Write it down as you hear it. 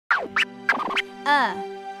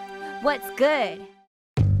What's good?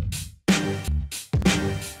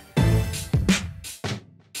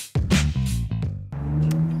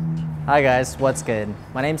 Hi guys, what's good?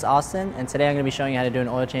 My name's Austin, and today I'm going to be showing you how to do an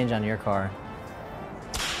oil change on your car.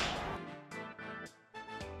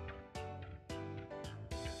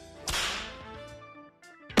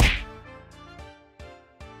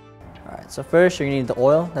 Alright, so first you're going to need the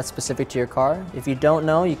oil that's specific to your car. If you don't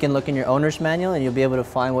know, you can look in your owner's manual and you'll be able to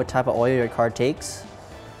find what type of oil your car takes.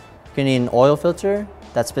 You're going to need an oil filter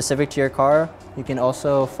that's specific to your car. You can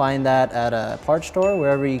also find that at a parts store,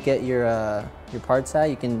 wherever you get your parts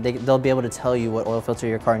at. They'll be able to tell you what oil filter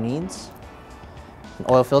your car needs. An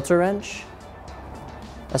oil filter wrench,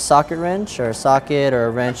 a socket wrench or a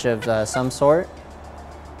wrench of some sort.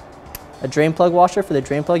 A drain plug washer. For the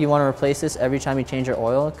drain plug, you want to replace this every time you change your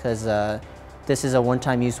oil because this is a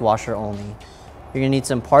one-time use washer only. You're going to need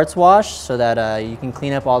some parts wash so that you can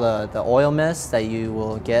clean up all the oil mess that you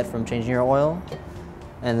will get from changing your oil.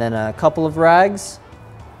 And then a couple of rags,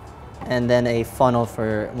 and then a funnel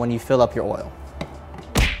for when you fill up your oil.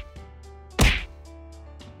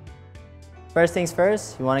 First things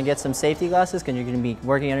first, you want to get some safety glasses because you're going to be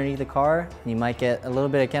working underneath the car and you might get a little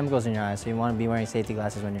bit of chemicals in your eyes, so you want to be wearing safety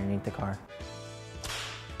glasses when you're underneath the car.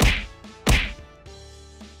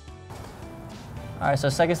 Alright, so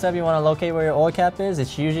second step, you want to locate where your oil cap is.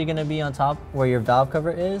 It's usually going to be on top where your valve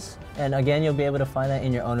cover is, and again, you'll be able to find that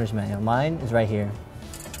in your owner's manual. Mine is right here.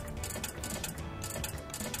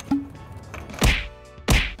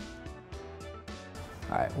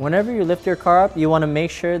 Alright, whenever you lift your car up, you want to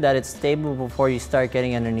make sure that it's stable before you start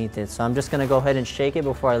getting underneath it. So I'm just going to go ahead and shake it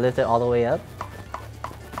before I lift it all the way up.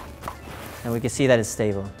 And we can see that it's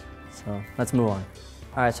stable. So let's move on.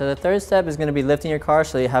 Alright, so the third step is going to be lifting your car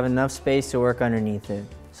so you have enough space to work underneath it.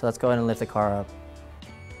 So let's go ahead and lift the car up.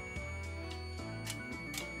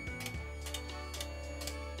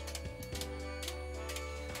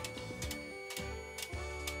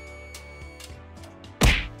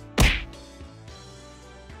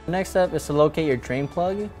 Next step is to locate your drain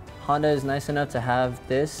plug. Honda is nice enough to have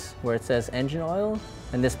this where it says engine oil,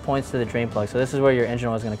 and this points to the drain plug. So this is where your engine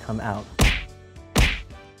oil is going to come out.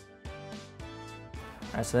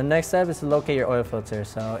 Alright, so the next step is to locate your oil filter.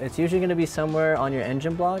 So it's usually going to be somewhere on your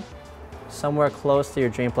engine block, somewhere close to your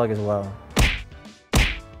drain plug as well.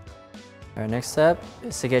 Alright, next step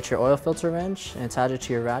is to get your oil filter wrench and attach it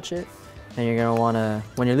to your ratchet. And you're going to want to,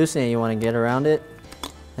 when you're loosening it, you want to get around it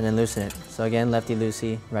and then loosen it. So again, lefty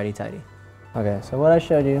loosey, righty tighty. Okay, so what I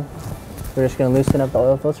showed you, we're just going to loosen up the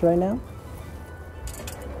oil filter right now.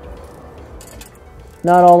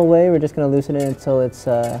 Not all the way, we're just going to loosen it until it's,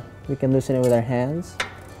 we can loosen it with our hands.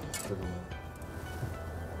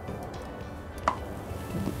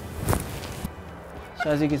 So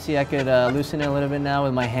as you can see, I could loosen it a little bit now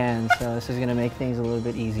with my hands, so this is going to make things a little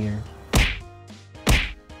bit easier.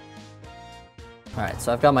 Alright,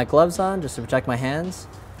 so I've got my gloves on just to protect my hands.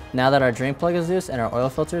 Now that our drain plug is loose and our oil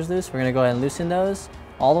filter is loose, we're going to go ahead and loosen those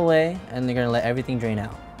all the way, and they're going to let everything drain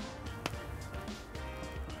out.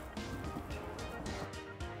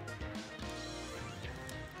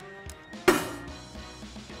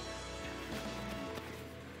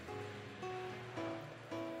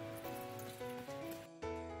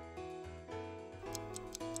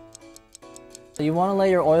 So you want to let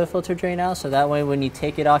your oil filter drain out so that way when you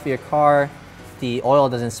take it off your car, the oil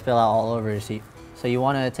doesn't spill out all over your seat. So you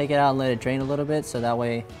want to take it out and let it drain a little bit so that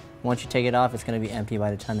way once you take it off, it's going to be empty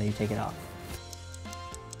by the time that you take it off.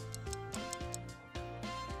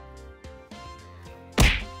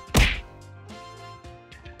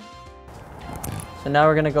 So now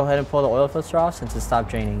we're going to go ahead and pull the oil filter off since it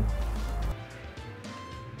stopped draining.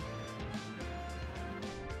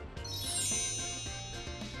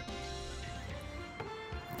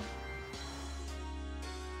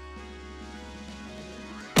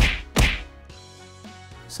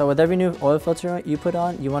 So with every new oil filter you put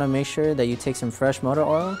on, you want to make sure that you take some fresh motor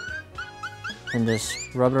oil and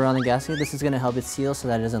just rub it around the gasket. This is going to help it seal so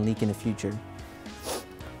that it doesn't leak in the future.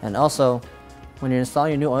 And also, when you're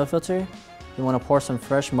installing your new oil filter, you want to pour some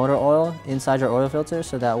fresh motor oil inside your oil filter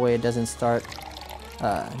so that way it doesn't start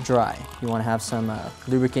dry. You want to have some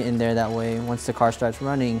lubricant in there, that way once the car starts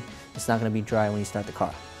running, it's not going to be dry when you start the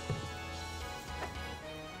car.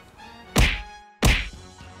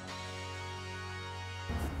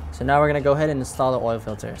 So now we're going to go ahead and install the oil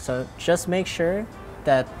filter. So just make sure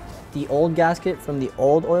that the old gasket from the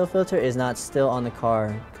old oil filter is not still on the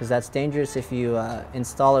car, because that's dangerous if you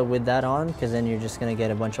install it with that on, because then you're just going to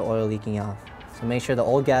get a bunch of oil leaking off. So make sure the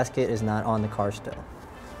old gasket is not on the car still.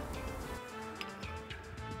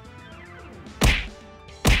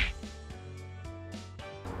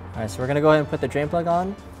 All right, so we're gonna go ahead and put the drain plug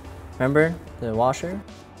on. Remember the washer.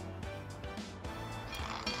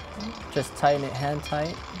 Just tighten it hand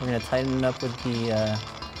tight. We're gonna tighten it up with the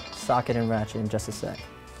socket and ratchet in just a sec.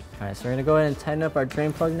 All right, so we're gonna go ahead and tighten up our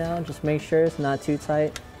drain plug now. Just make sure it's not too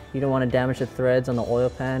tight. You don't want to damage the threads on the oil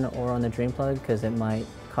pan or on the drain plug because it might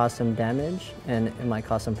cause some damage and it might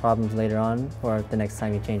cause some problems later on or the next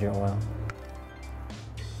time you change your oil.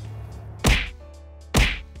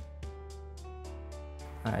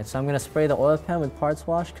 Alright, so I'm going to spray the oil pan with parts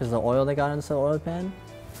wash because the oil they got into the oil pan.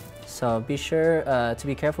 So be sure to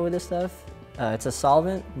be careful with this stuff. It's a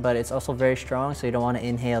solvent, but it's also very strong, so you don't want to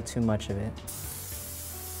inhale too much of it.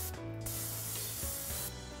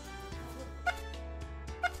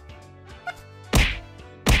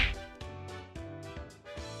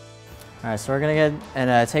 Alright, so we're going to get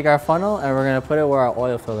and take our funnel and we're going to put it where our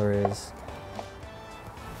oil filler is.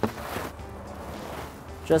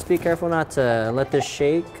 Just be careful not to let this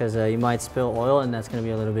shake because you might spill oil and that's going to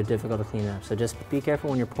be a little bit difficult to clean up. So just be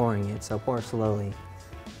careful when you're pouring it, so pour slowly.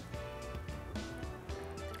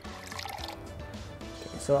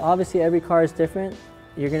 Okay, so obviously every car is different.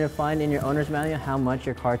 You're going to find in your owner's manual how much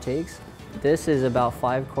your car takes. This is about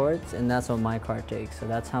 5 quarts and that's what my car takes. So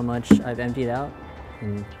that's how much I've emptied out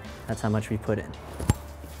and that's how much we put in.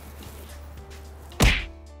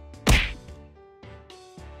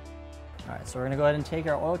 Alright, so we're going to go ahead and take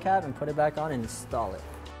our oil cap and put it back on and install it.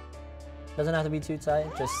 Doesn't have to be too tight,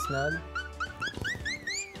 just snug.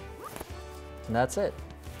 And that's it.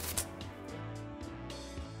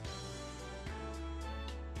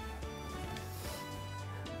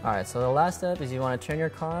 Alright, so the last step is you want to turn your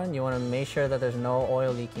car on. You want to make sure that there's no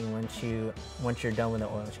oil leaking once you're done with the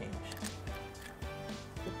oil change.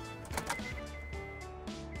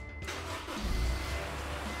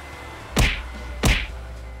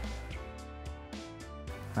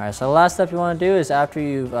 Alright, so the last step you want to do is after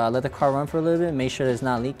you've let the car run for a little bit, make sure that it's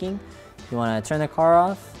not leaking. You want to turn the car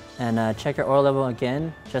off and check your oil level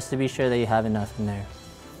again, just to be sure that you have enough in there.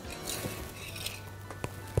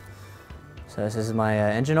 So this is my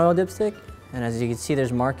engine oil dipstick, and as you can see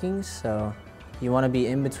there's markings, so you want to be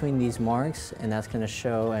in between these marks, and that's going to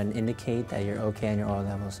show and indicate that you're okay on your oil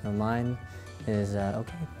level. So mine is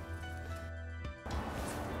okay.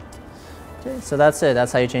 Okay, so that's it.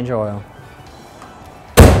 That's how you change your oil.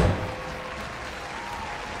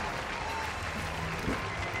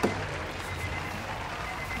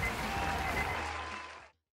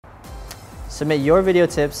 Submit your video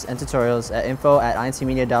tips and tutorials at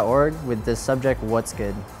info@incmedia.org with the subject "What's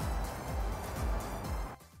Good?"